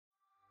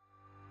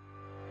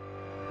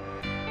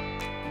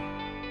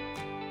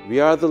We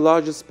are the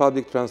largest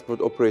public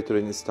transport operator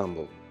in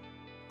Istanbul.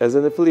 As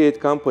an affiliate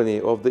company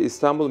of the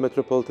Istanbul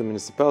Metropolitan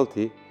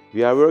Municipality,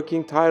 we are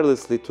working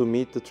tirelessly to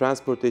meet the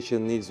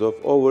transportation needs of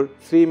over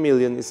 3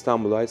 million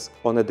Istanbulites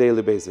on a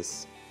daily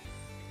basis.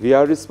 We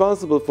are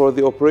responsible for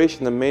the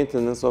operation and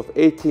maintenance of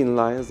 18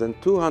 lines and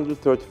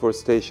 234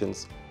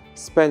 stations,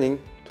 spanning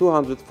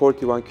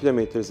 241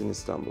 kilometers in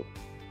Istanbul.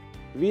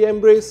 We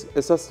embrace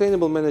a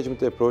sustainable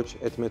management approach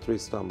at Metro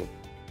Istanbul.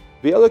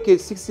 We allocate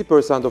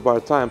 60% of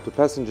our time to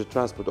passenger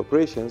transport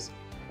operations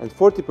and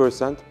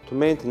 40% to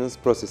maintenance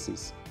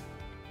processes.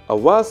 A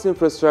vast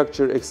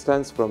infrastructure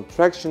extends from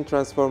traction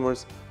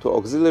transformers to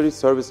auxiliary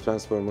service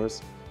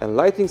transformers and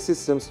lighting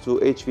systems to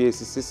HVAC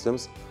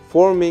systems,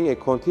 forming a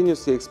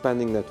continuously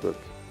expanding network.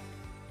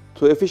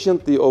 To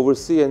efficiently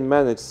oversee and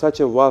manage such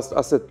a vast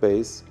asset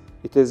base,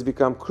 it has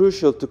become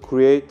crucial to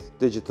create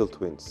digital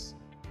twins.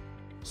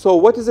 So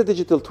what is a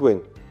digital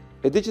twin?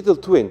 A digital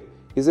twin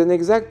is an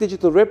exact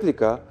digital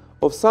replica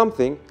of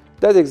something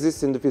that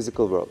exists in the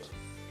physical world.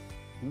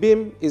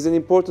 BIM is an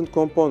important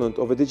component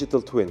of a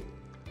digital twin,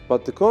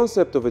 but the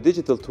concept of a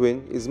digital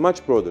twin is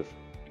much broader.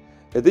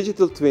 A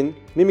digital twin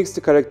mimics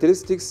the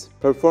characteristics,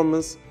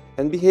 performance,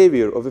 and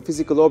behavior of a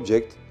physical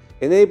object,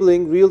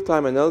 enabling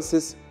real-time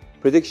analysis,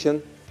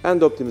 prediction,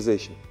 and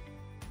optimization.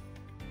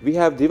 We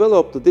have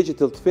developed the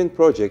digital twin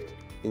project,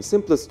 in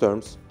simplest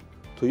terms,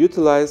 to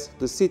utilize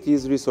the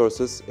city's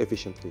resources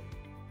efficiently.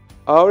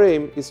 Our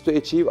aim is to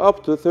achieve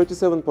up to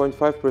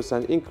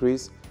 37.5%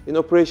 increase in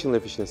operational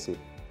efficiency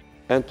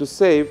and to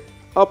save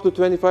up to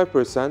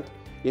 25%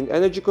 in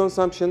energy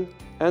consumption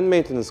and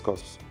maintenance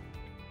costs.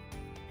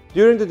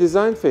 During the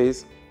design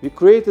phase, we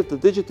created the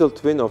digital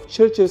twin of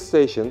Churchill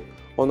Station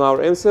on our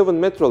M7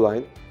 metro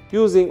line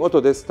using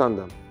Autodesk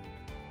Tandem.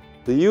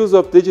 The use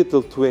of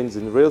digital twins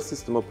in rail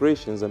system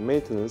operations and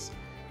maintenance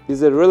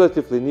is a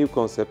relatively new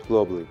concept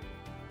globally.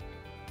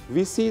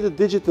 We see the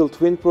digital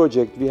twin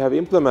project we have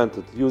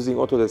implemented using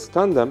Autodesk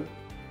Tandem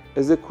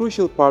as a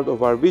crucial part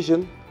of our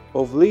vision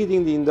of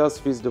leading the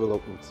industry's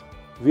development.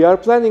 We are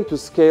planning to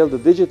scale the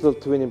digital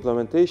twin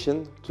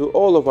implementation to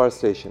all of our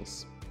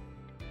stations.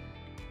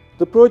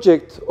 The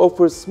project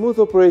offers smooth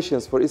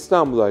operations for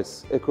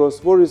Istanbulites across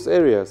various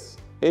areas,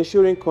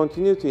 ensuring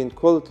continuity and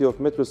quality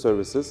of metro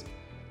services,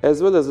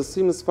 as well as the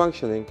seamless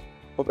functioning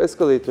of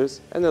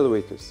escalators and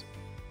elevators.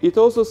 It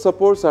also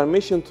supports our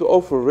mission to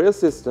offer rail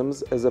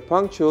systems as a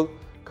punctual,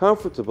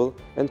 comfortable,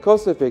 and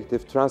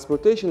cost-effective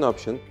transportation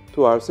option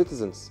to our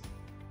citizens.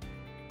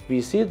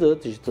 We see the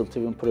digital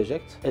twin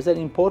project as an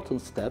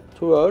important step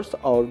towards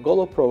our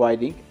goal of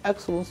providing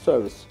excellent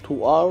service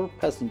to our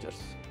passengers.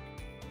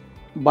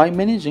 By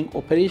managing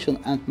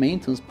operation and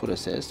maintenance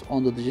process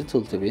on the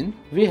digital twin,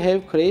 we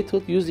have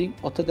created using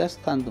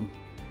Autodesk Tandem.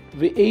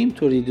 We aim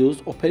to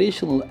reduce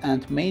operational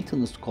and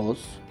maintenance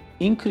costs,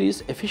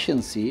 increase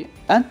efficiency,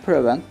 and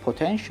prevent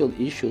potential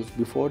issues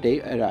before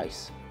they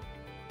arise.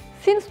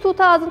 Since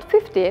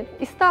 2050,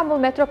 Istanbul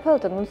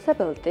Metropolitan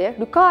Municipality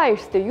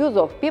requires the use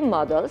of BIM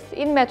models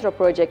in metro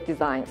project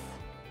designs.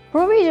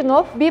 Provision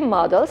of BIM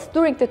models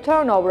during the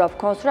turnover of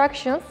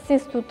constructions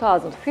since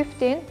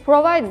 2015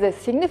 provides a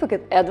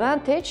significant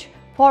advantage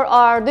for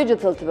our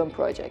digital twin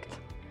project.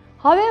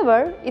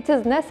 However, it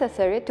is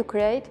necessary to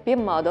create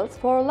BIM models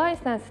for lines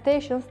and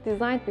stations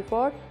designed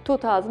before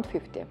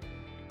 2050.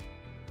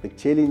 The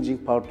challenging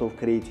part of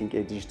creating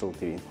a digital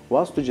twin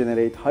was to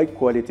generate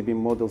high-quality BIM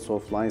models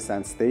of lines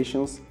and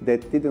stations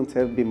that didn't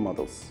have BIM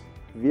models.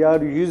 We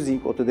are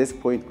using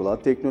Autodesk Point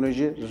Cloud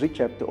technology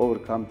to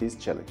overcome this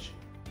challenge.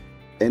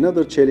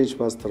 Another challenge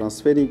was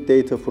transferring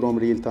data from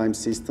real-time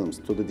systems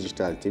to the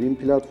digital twin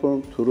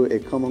platform through a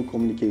common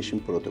communication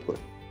protocol.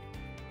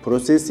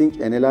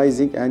 Processing,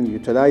 analyzing, and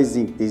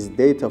utilizing this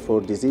data for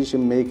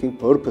decision-making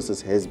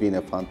purposes has been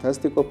a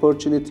fantastic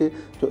opportunity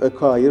to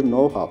acquire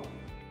know-how.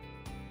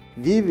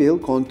 We will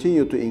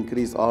continue to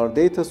increase our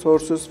data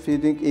sources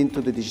feeding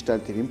into the digital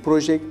twin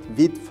project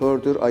with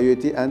further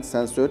IoT and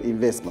sensor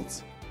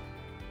investments.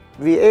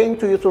 We aim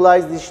to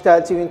utilize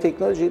digital twin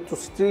technology to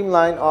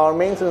streamline our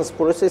maintenance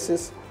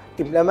processes,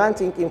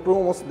 implementing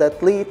improvements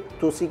that lead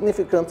to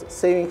significant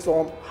savings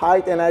on high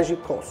energy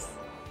costs.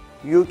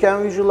 You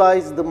can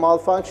visualize the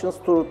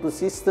malfunctions through the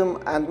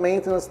system, and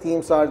maintenance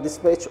teams are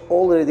dispatched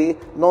already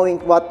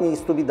knowing what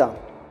needs to be done.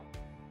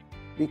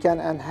 We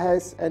can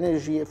enhance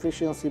energy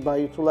efficiency by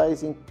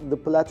utilizing the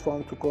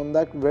platform to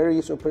conduct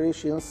various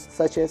operations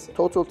such as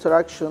total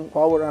traction,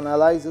 power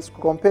analysis,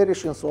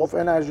 comparisons of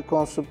energy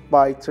consumed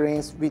by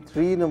trains with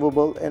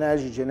renewable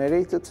energy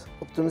generated,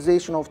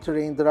 optimization of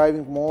terrain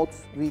driving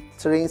modes with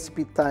train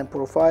speed time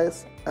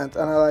profiles, and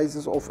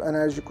analysis of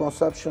energy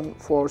consumption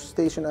for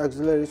station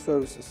auxiliary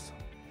services.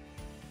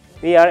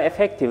 We are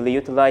effectively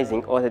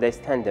utilizing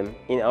Autodesk Tandem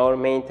in our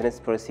maintenance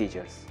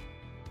procedures.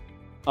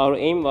 Our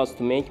aim was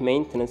to make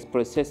maintenance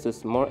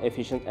processes more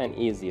efficient and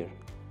easier,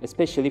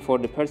 especially for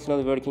the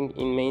personnel working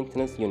in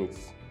maintenance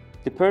units.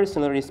 The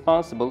personnel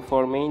responsible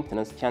for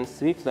maintenance can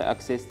swiftly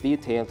access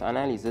detailed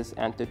analysis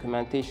and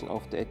documentation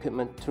of the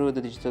equipment through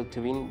the digital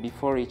twin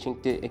before reaching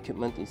the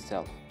equipment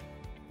itself.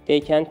 They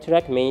can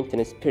track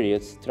maintenance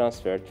periods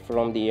transferred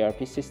from the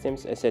ERP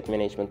system's asset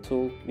management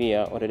tool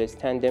via Autodesk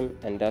Tandem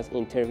and thus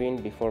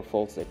intervene before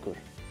faults occur.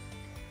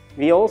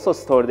 We also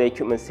store the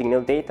equipment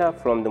signal data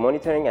from the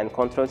monitoring and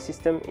control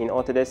system in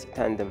Autodesk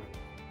Tandem.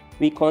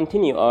 We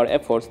continue our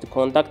efforts to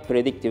conduct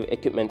predictive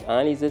equipment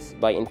analysis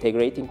by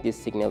integrating this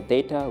signal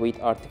data with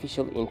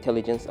artificial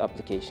intelligence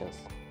applications.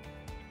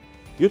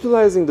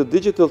 Utilizing the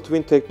digital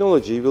twin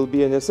technology will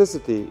be a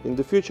necessity in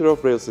the future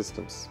of rail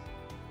systems.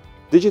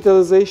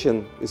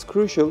 Digitalization is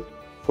crucial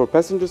for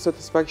passenger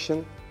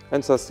satisfaction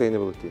and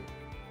sustainability.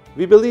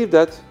 We believe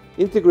that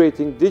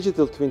integrating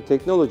digital twin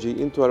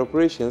technology into our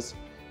operations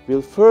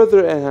will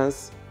further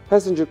enhance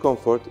passenger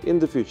comfort in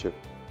the future.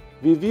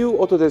 We view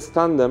Autodesk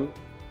Tandem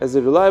as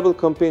a reliable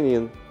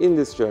companion in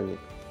this journey.